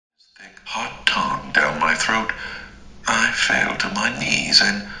thick, hot tongue down my throat, I fell to my knees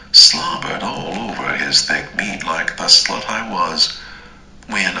and slobbered all over his thick meat like the slut I was.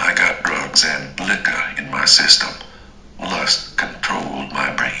 When I got drugs and liquor in my system, lust controlled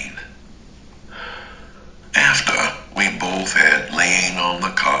my brain. After we both had lain on the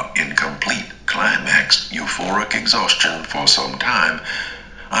cot in complete climaxed euphoric exhaustion for some time,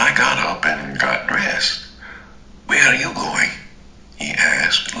 I got up and got dressed. "Where are you going?" he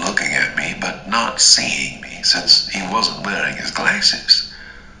asked, looking at me but not seeing me since he wasn't wearing his glasses.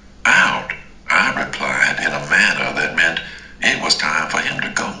 "Out," I replied in a manner that meant it was time for him to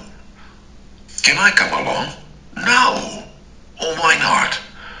go. "Can I come along?" "No." "Oh, why not?"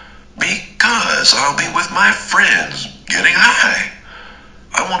 "Because I'll be with my friends, getting high."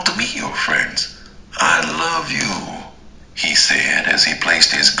 "I want to meet your friends." "I love you," he said as he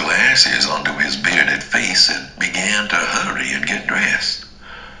placed his glasses onto his bearded face and began to hurry and get dressed.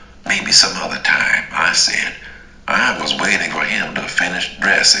 "Maybe some other time," I said. I was waiting for him to finish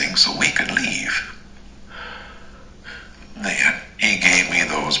dressing so we could leave. Then he gave me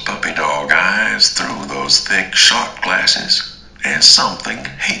those puppy dog eyes through those thick shot glasses, and something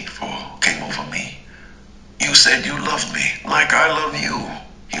hateful came over me. "You said you loved me like I love you,"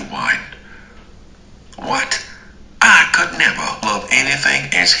 he whined. "What? I could never love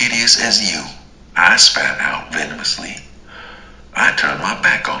anything as hideous as you," I spat out venomously. I turned my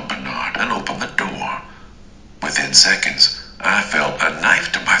back on Bernard and opened the door. Within seconds, I felt a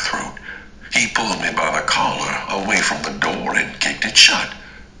knife to my throat. He pulled me by the collar away from the door and kicked it shut.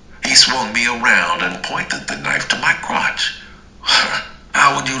 He swung me around and pointed the knife to my crotch.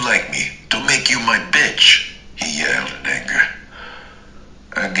 "How would you like me to make you my bitch?" he yelled in anger.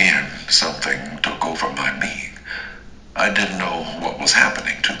 Again, something took over my being. I didn't know what was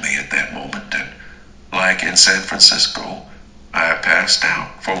happening to me at that moment, and like in San Francisco, I passed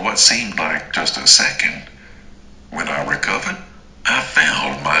out for what seemed like just a second. When I recovered, I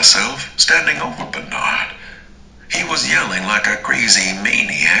found myself standing over Bernard. He was yelling like a crazy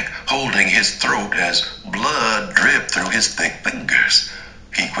maniac, holding his throat as blood dripped through his thick fingers.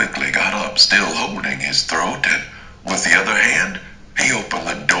 He quickly got up, still holding his throat, and with the other hand, he opened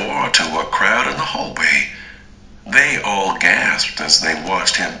the door to a crowd in the hallway. They all gasped as they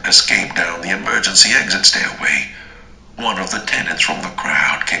watched him escape down the emergency exit stairway. One of the tenants from the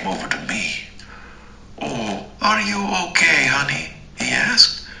crowd came over to me. "Oh, are you okay, honey?" he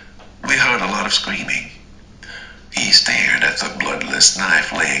asked. We heard a lot of screaming. He stared at the bloodless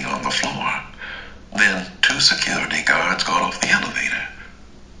knife laying on the floor. Then 2 security guards got off the elevator.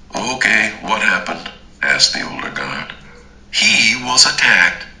 "Okay, what happened?" asked the older guard. "He was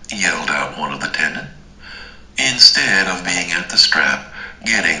attacked," yelled out one of the tenants. Instead of being at the strap,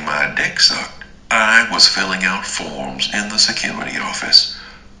 getting my dick sucked, I was filling out forms in the security office,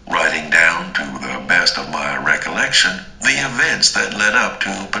 writing down to the best of my recollection the events that led up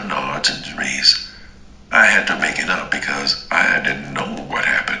to Bernard's injuries. I had to make it up because I didn't know what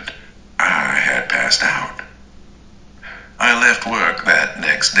happened. I had passed out. I left work that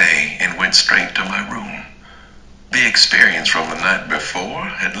next day and went straight to my room. The experience from the night before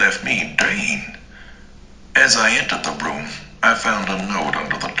had left me drained. As I entered the room, I found a note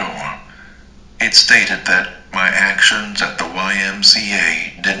under the door. It stated that my actions at the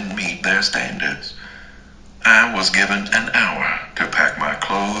YMCA didn't meet their standards. I was given an hour to pack my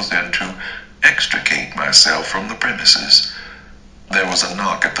clothes and to extricate myself from the premises. There was a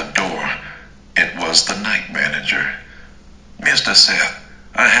knock at the door. It was the night manager. "Mr. Seth,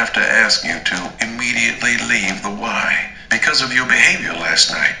 I have to ask you to immediately leave the Y because of your behavior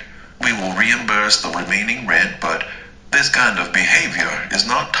last night. We will reimburse the remaining rent, but this kind of behavior is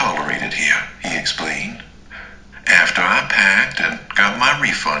not tolerated here," he explained. After I packed and got my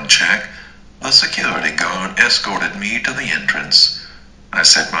refund check, the security guard escorted me to the entrance. I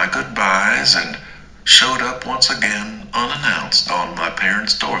said my goodbyes and showed up once again unannounced on my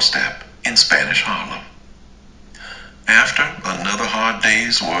parents' doorstep in Spanish Harlem. After another hard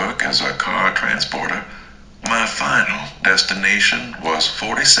day's work as a car transporter, my final destination was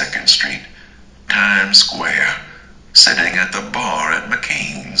 42nd Street, Times Square, sitting at the bar at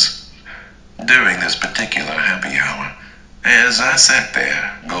McCain's. During this particular happy hour, as I sat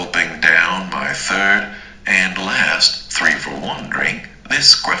there gulping down my third and last 3-for-1 drink,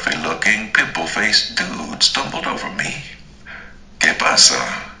 this scruffy-looking, pimple-faced dude stumbled over me. "¿Qué pasa?"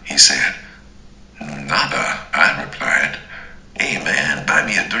 he said. "Nada," I replied. "Hey man, buy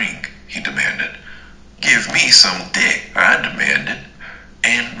me a drink," he demanded. "Give me some dick," I demanded.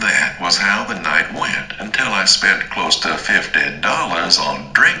 And that was how the night went until I spent close to $50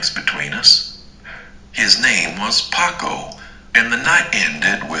 on drinks between us. His name was Paco, and the night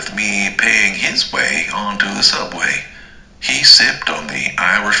ended with me paying his way onto the subway. He sipped on the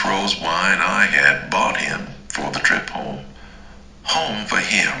Irish rose wine I had bought him for the trip home. Home for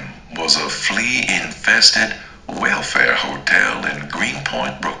him was a flea-infested welfare hotel in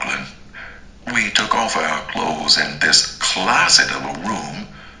Greenpoint, Brooklyn. We took off our clothes in this closet of a room.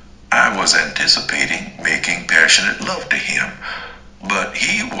 I was anticipating making passionate love to him, but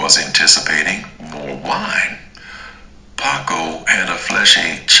he was anticipating more wine. Paco had a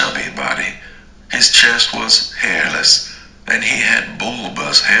fleshy, chubby body. His chest was hairless, and he had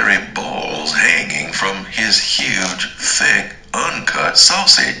bulbous, hairy balls hanging from his huge, thick, uncut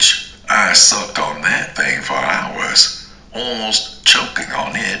sausage. I sucked on that thing for hours, almost choking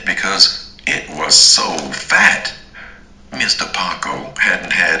on it because it was so fat. Mr. Paco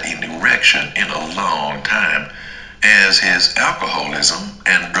hadn't had an erection in a long time, as his alcoholism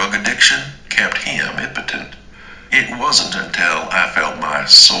and drug addiction kept him impotent. It wasn't until I felt my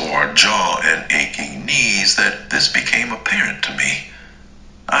sore jaw and aching knees that this became apparent to me.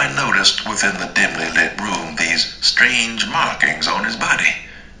 I noticed within the dimly lit room these strange markings on his body.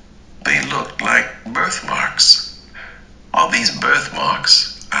 They looked like birthmarks. "Are these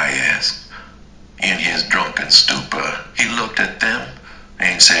birthmarks?" I asked. In his drunken stupor, he looked at them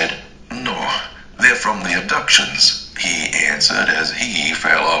and said, "No, they're from the abductions," he answered as he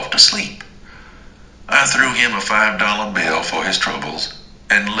fell off to sleep. I threw him a $5 bill for his troubles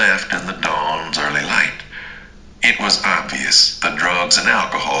and left in the dawn's early light. It was obvious the drugs and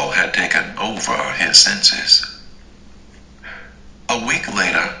alcohol had taken over his senses. A week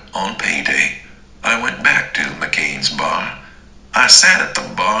later, on payday, I went back to McCain's bar. I sat at the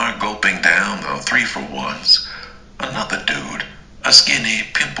bar gulping down the 3-for-1s. Another dude, a skinny,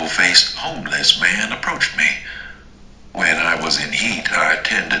 pimple-faced homeless man, approached me. When I was in heat, I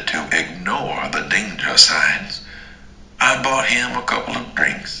tended to ignore the danger signs. I bought him a couple of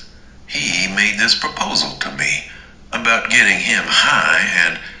drinks. He made this proposal to me about getting him high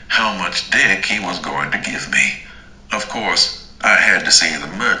and how much dick he was going to give me. Of course, I had to see the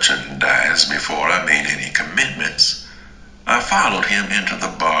merchandise before I made any commitments. I followed him into the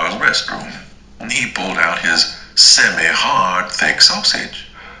bar's restroom. He pulled out his semi-hard, thick sausage.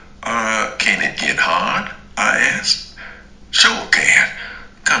 Can it get hard?" I asked. "Sure can.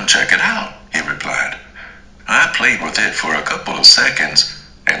 Come check it out," he replied. I played with it for a couple of seconds,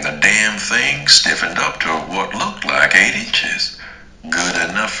 and the damn thing stiffened up to what looked like 8 inches. Good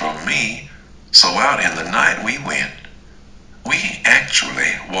enough for me, so out in the night we went. We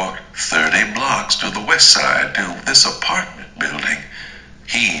actually walked 30 blocks to the west side to this apartment building.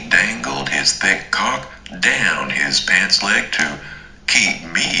 He dangled his thick cock down his pants leg to keep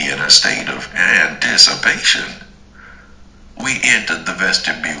me in a state of anticipation. We entered the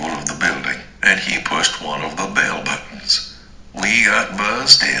vestibule of the building, and he pushed one of the bell buttons. We got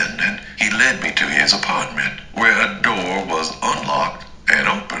buzzed in, and he led me to his apartment, where a door was unlocked and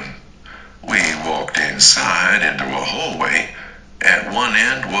open. We walked inside into a hallway. At one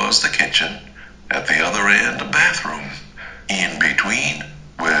end was the kitchen, at the other end a bathroom. In between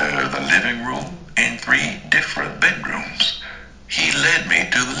were the living room and 3 different bedrooms. He led me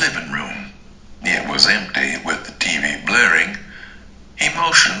to the living room. It was empty with the TV blaring. He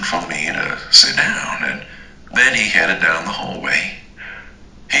motioned for me to sit down, and then he headed down the hallway.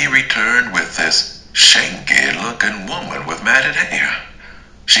 He returned with this shanky-looking woman with matted hair.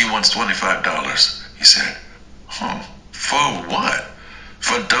 "She wants $25, he said. For what?"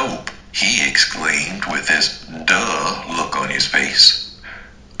 "For dope," he exclaimed with this duh look on his face.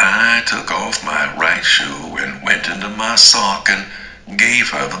 I took off my right shoe and went into my sock and gave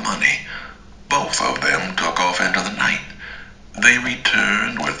her the money. Both of them took off into the night. They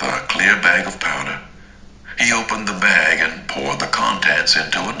returned with a clear bag of powder. He opened the bag and poured the contents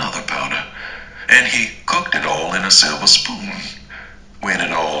into another powder, and he cooked it all in a silver spoon. When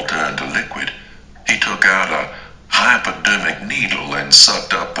it all turned to liquid, he took out a hypodermic needle and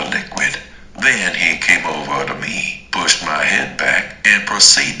sucked up the liquid. Then he came over to me, pushed my head back, and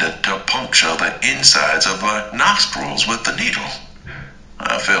proceeded to puncture the insides of my nostrils with the needle.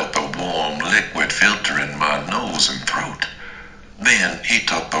 I felt the warm liquid filter in my nose and throat. Then he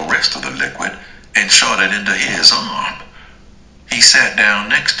took the rest of the liquid and shot it into his arm. He sat down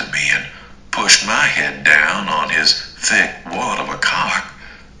next to me and pushed my head down on his thick wad of a cock.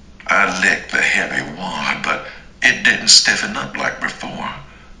 I licked the heavy wad, but it didn't stiffen up like before.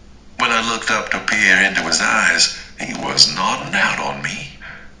 When I looked up to peer into his eyes, he was nodding out on me.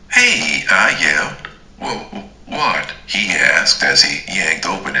 "Hey," I yelled. "Well, what?" he asked as he yanked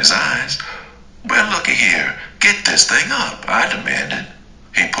open his eyes. "Well, looky here. Get this thing up," I demanded.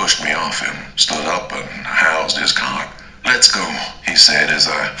 He pushed me off him, stood up, and housed his cock. "Let's go," he said as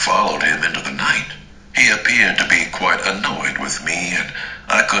I followed him into the night. He appeared to be quite annoyed with me, and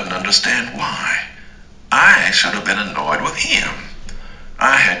I couldn't understand why. I should have been annoyed with him.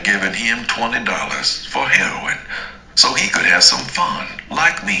 I had given him $20 for heroin, so he could have some fun,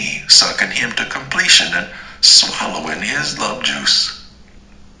 like me, sucking him to completion and swallowing his love juice.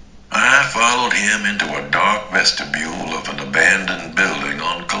 I followed him into a dark vestibule of an abandoned building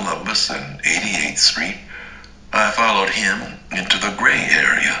on Columbus and 88th Street. I followed him into the gray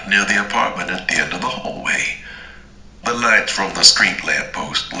area near the apartment at the end of the hallway. The lights from the street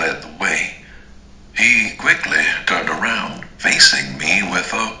lamppost led the way. He quickly turned around, facing me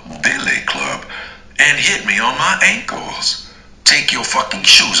with a billy club, and hit me on my ankles. "Take your fucking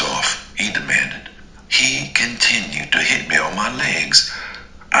shoes off," he demanded. He continued to hit me on my legs.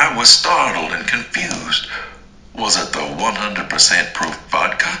 I was startled and confused. Was it the 100% proof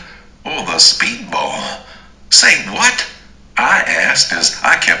vodka or the speedball? "Say what?" I asked as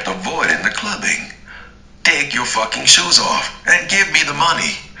I kept avoiding the clubbing. "Take your fucking shoes off and give me the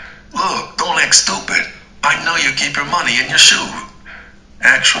money. Look, don't act stupid. I know you keep your money in your shoe."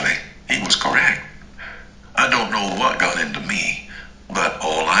 Actually, he was correct. I don't know what got into me, but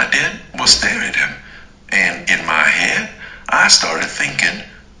all I did was stare at him. And in my head, I started thinking,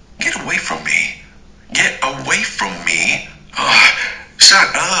 "Get away from me. Get away from me." "Oh,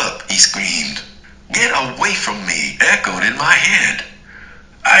 shut up," he screamed. "Get away from me," echoed in my head.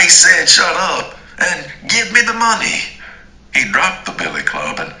 I said shut up and give me the money. He dropped the billy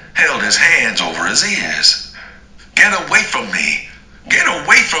club and held his hands over his ears. "Get away from me. Get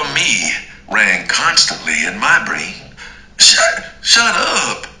away from me," rang constantly in my brain. Shut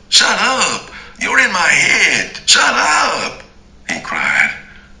up. Shut up. You're in my head. Shut up," he cried.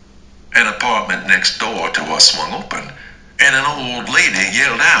 An apartment next door to us swung open, and an old lady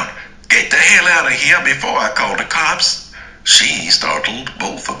yelled out, "Get the hell out of here before I call the cops." She startled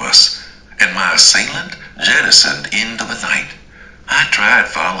both of us, and my assailant jettisoned into the night. I tried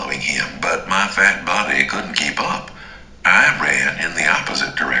following him, but my fat body couldn't keep up. I ran in the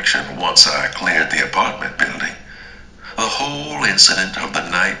opposite direction once I cleared the apartment building. The whole incident of the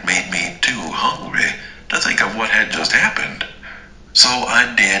night made me too hungry to think of what had just happened. So I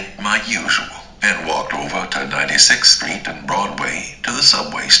did my usual and walked over to 96th Street and Broadway to the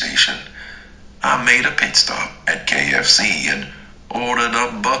subway station. I made a pit stop at KFC and ordered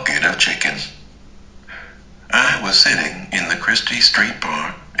a bucket of chicken. I was sitting in the Christie Street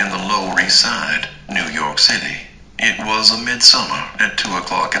Park in the Lower East Side, New York City. It was a midsummer at 2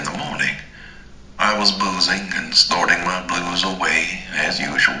 o'clock in the morning. I was boozing and snorting my blues away as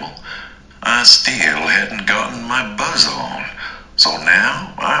usual. I still hadn't gotten my buzz on, so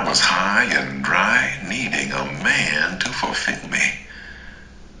now I was high and dry, needing a man to fulfill me.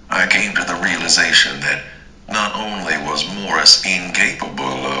 I came to the realization that not only was Morris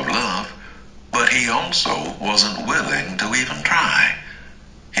incapable of love, but he also wasn't willing to even try.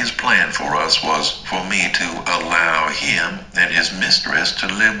 His plan for us was for me to allow him and his mistress to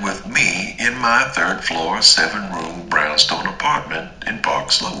live with me in my third-floor, 7-room brownstone apartment in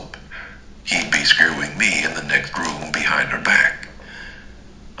Park Slope. He'd be screwing me in the next room behind her back.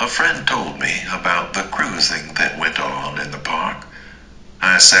 A friend told me about the cruising that went on in the park.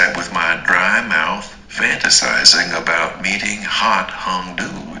 I sat with my dry mouth, fantasizing about meeting hot-hung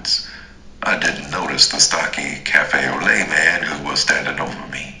dudes. I didn't notice the stocky cafe au lait man who was standing over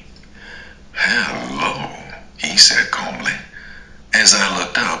me. "Hello," he said calmly. As I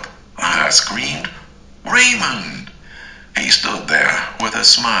looked up, I screamed, "Raymond!" He stood there with a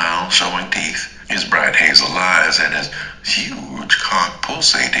smile showing teeth, his bright hazel eyes and his huge cock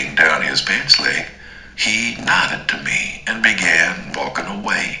pulsating down his pants leg. He nodded to me and began walking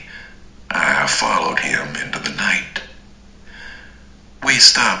away. I followed him into the night. We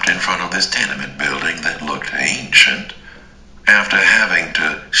stopped in front of this tenement building that looked ancient. After having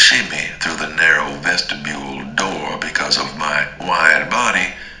to shimmy through the narrow vestibule door because of my wide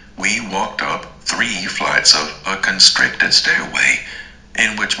body, we walked up 3 flights of a constricted stairway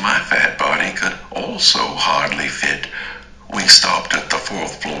in which my fat body could also hardly fit. We stopped at the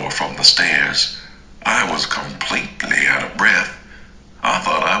 4th floor from the stairs. I was completely out of breath. I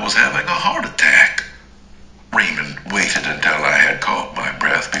thought I was having a heart attack. Raymond waited until I had caught my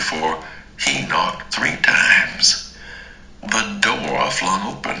breath before he knocked 3 times. The door flung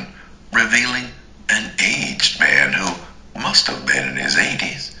open, revealing an aged man who must have been in his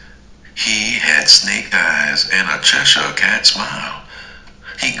 80s. He had snake eyes and a Cheshire cat smile.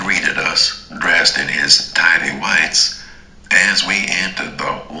 He greeted us, dressed in his tidy whites. As we entered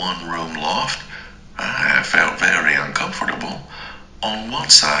the one-room loft, I felt very uncomfortable. On one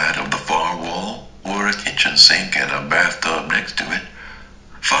side of the far wall were a kitchen sink and a bathtub next to it,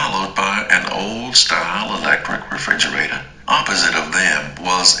 followed by an old-style electric refrigerator. Opposite of them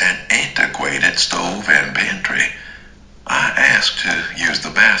was an antiquated stove and pantry. I asked to use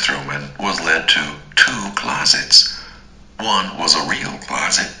the bathroom and was led to two closets. One was a real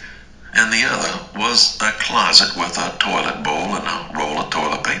closet, and the other was a closet with a toilet bowl and a roll of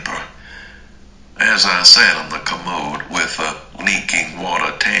toilet paper. As I sat on the commode with a leaking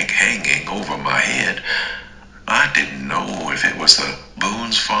water tank hanging over my head, I didn't know if it was the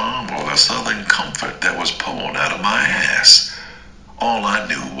Boone's Farm or the Southern Comfort that was pouring out of my ass. All I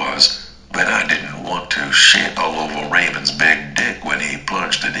knew was that I didn't want to shit all over Raymond's big dick when he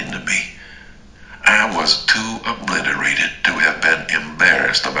plunged it into me. I was too obliterated to have been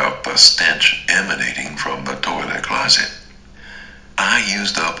embarrassed about the stench emanating from the toilet closet. I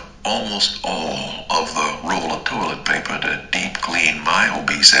used up almost all of the roll of toilet paper to deep clean my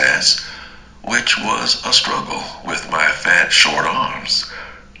obese ass, which was a struggle with my fat, short arms.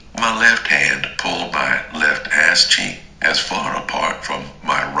 My left hand pulled my left ass cheek as far apart from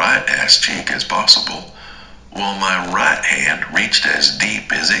my right ass cheek as possible, while my right hand reached as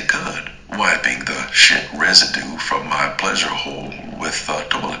deep as it could, wiping the shit residue from my pleasure hole with the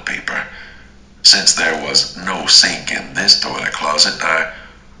toilet paper. Since there was no sink in this toilet closet, I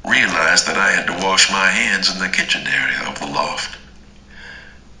realized that I had to wash my hands in the kitchen area of the loft.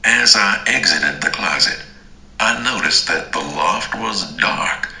 As I exited the closet, I noticed that the loft was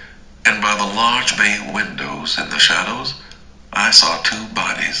dark, and by the large bay windows in the shadows, I saw two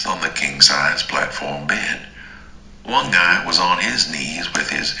bodies on the king-size platform bed. One guy was on his knees with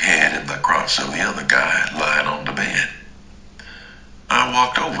his head in the crotch of the other guy lying on the bed. I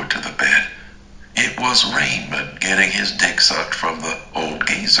walked over to the bed. It was Raymond getting his dick sucked from the old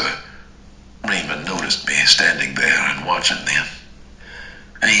geezer. Raymond noticed me standing there and watching them.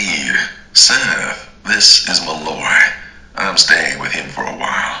 "Hey, Seth, this is Malloy. I'm staying with him for a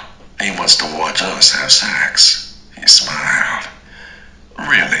while. He wants to watch us have sex." He smiled.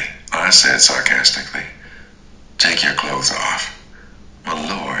 "Really?" I said sarcastically. "Take your clothes off."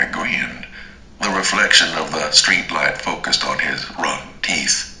 Malloy grinned. The reflection of the streetlight focused on his rotten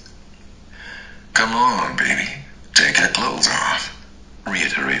teeth. "Come on, baby. Take your clothes off,"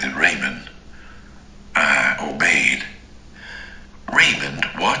 reiterated Raymond. I obeyed. Raymond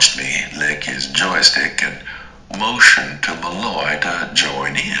watched me lick his joystick and motioned to Malloy to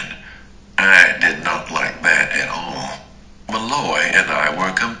join in. I did not like that at all. Malloy and I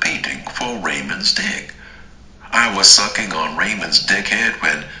were competing for Raymond's dick. I was sucking on Raymond's dickhead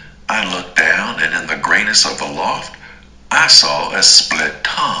when I looked down, and in the grayness of the loft, I saw a split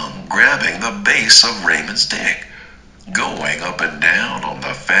tongue grabbing the base of Raymond's dick, going up and down on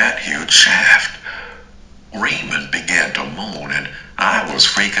the fat, huge shaft. Raymond began to moan, and I was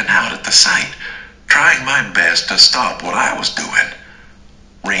freaking out at the sight, trying my best to stop what I was doing.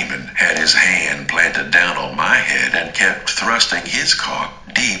 Raymond had his hand planted down on my head and kept thrusting his cock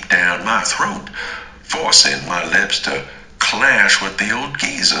deep down my throat, forcing my lips to clash with the old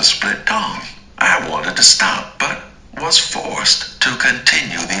geezer's split tongue. I wanted to stop, but was forced to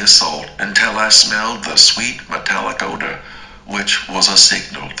continue the assault until I smelled the sweet metallic odor, which was a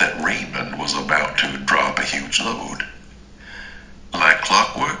signal that Raymond was about to drop a huge load. Like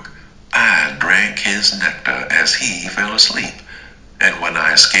clockwork, I drank his nectar as he fell asleep, and when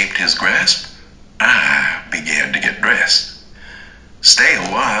I escaped his grasp, I began to get dressed. "Stay a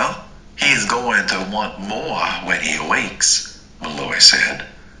while. He's going to want more when he awakes," Malloy said.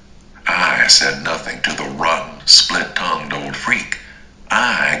 I said nothing to the rotten, split-tongued old freak.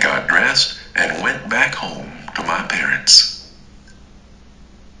 I got dressed and went back home to my parents.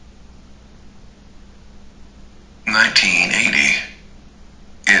 1980.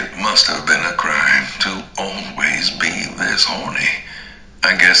 It must have been a crime to always be this horny.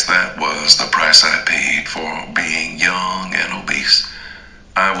 I guess that was the price I paid for being young and obese.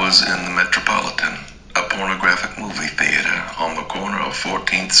 I was in the Metropolitan, a pornographic movie theater on the corner of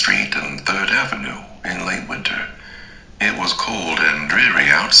 14th Street and 3rd Avenue in late winter. It was cold and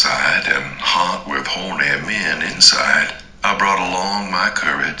dreary outside and hot with horny men inside. I brought along my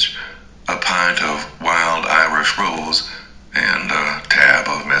courage, a pint of wild Irish rose, and a tab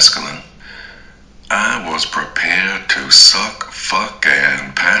of mescaline. I was prepared to suck, fuck,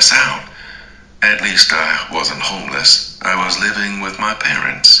 and pass out. At least I wasn't homeless. I was living with my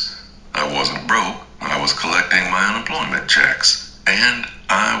parents. I wasn't broke. I was collecting my unemployment checks. And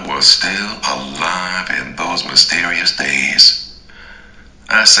I was still alive in those mysterious days.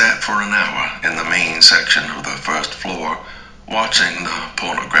 I sat for an hour in the main section of the first floor, watching the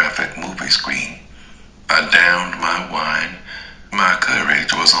pornographic movie screen. I downed my wine, My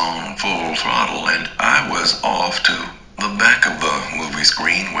courage was on full throttle, and I was off to the back of the movie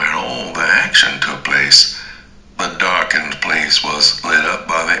screen where all the action took place. The darkened place was lit up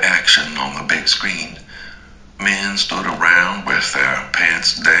by the action on the big screen. Men stood around with their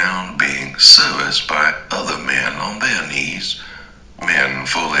pants down, being serviced by other men on their knees. Men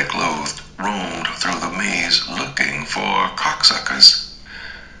fully clothed roamed through the maze looking for cocksuckers.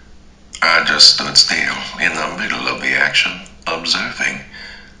 I just stood still in the middle of the action, observing.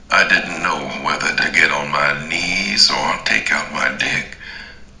 I didn't know whether to get on my knees or take out my dick.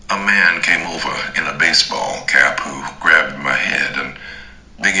 A man came over in a baseball cap who grabbed my head and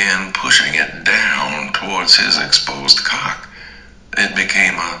began pushing it down towards his exposed cock. It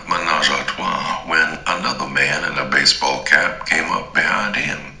became a menage a trois when another man in a baseball cap came up behind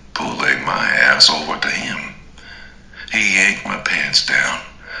him, pulling my ass over to him. He yanked my pants down.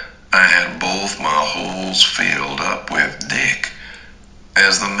 I had both my holes filled up with dick.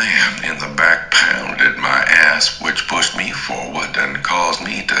 As the man in the back pounded my ass, which pushed me forward and caused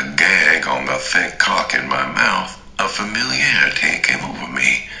me to gag on the thick cock in my mouth, a familiarity came over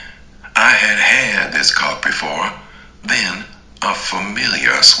me. I had had this cock before. Then a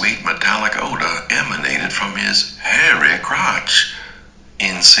familiar sweet metallic odor emanated from his hairy crotch.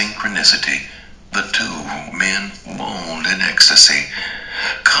 In synchronicity, the two men moaned in ecstasy.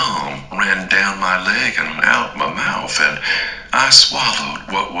 Cum ran down my leg and out my mouth, and I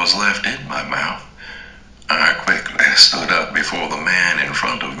swallowed what was left in my mouth. I quickly stood up before the man in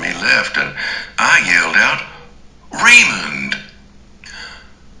front of me left, and I yelled out, "Raymond!"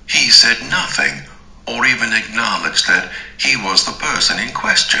 He said nothing, or even acknowledged that he was the person in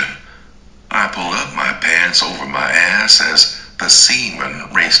question. I pulled up my pants over my ass as the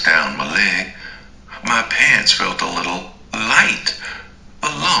semen raced down my leg. My pants felt a little light. The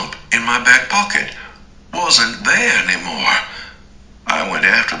lump in my back pocket wasn't there anymore. I went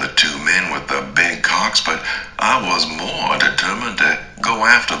after the two men with the big cocks, but I was more determined to go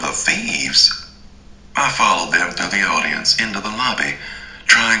after the thieves. I followed them through the audience into the lobby,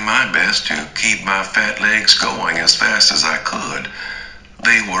 trying my best to keep my fat legs going as fast as I could.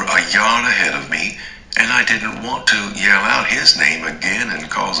 They were a yard ahead of me, and I didn't want to yell out his name again and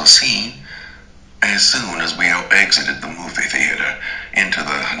cause a scene. As soon as we exited the movie theater into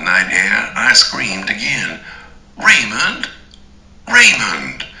the night air, I screamed again, "Raymond!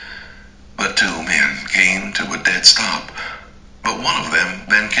 Raymond!" The two men came to a dead stop, but one of them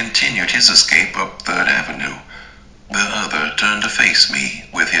then continued his escape up 3rd Avenue. The other turned to face me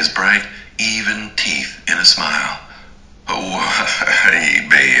with his bright, even teeth in a smile. "Oh, hey,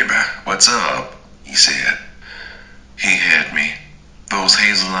 babe, what's up?" he said. He had me. Those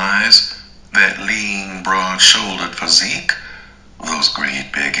hazel eyes, that lean, broad-shouldered physique, those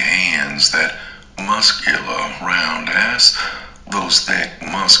great big hands, that muscular, round ass, those thick,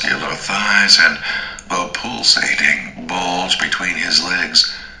 muscular thighs, and the pulsating bulge between his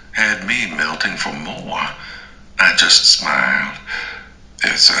legs had me melting for more. I just smiled.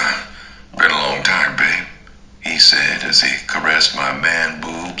 "It's been a long time, babe," he said as he caressed my man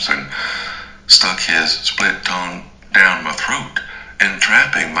boobs and stuck his split tongue down my throat,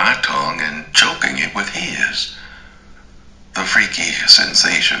 entrapping my tongue and choking it with his. The freaky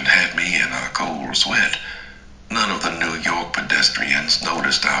sensation had me in a cold sweat. None of the New York pedestrians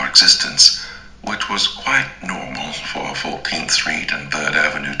noticed our existence, which was quite normal for 14th Street and 3rd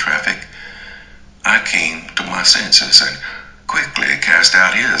Avenue traffic. I came to my senses and quickly cast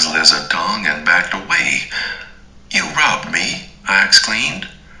out his lizard tongue and backed away. "You robbed me," I exclaimed.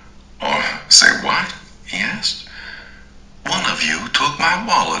 "Oh, say what?" he asked. "One of you took my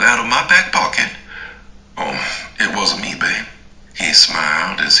wallet out of my back pocket." "Oh, it wasn't me, babe." He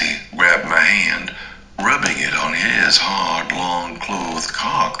smiled as he grabbed my hand, rubbing it on his hard, long-clothed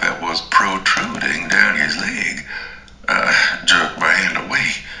cock that was protruding down his leg. I jerked my hand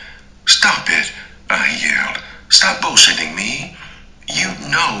away. "Stop it," I yelled. "Stop bullshitting me. You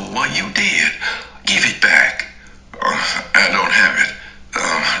know what you did. Give it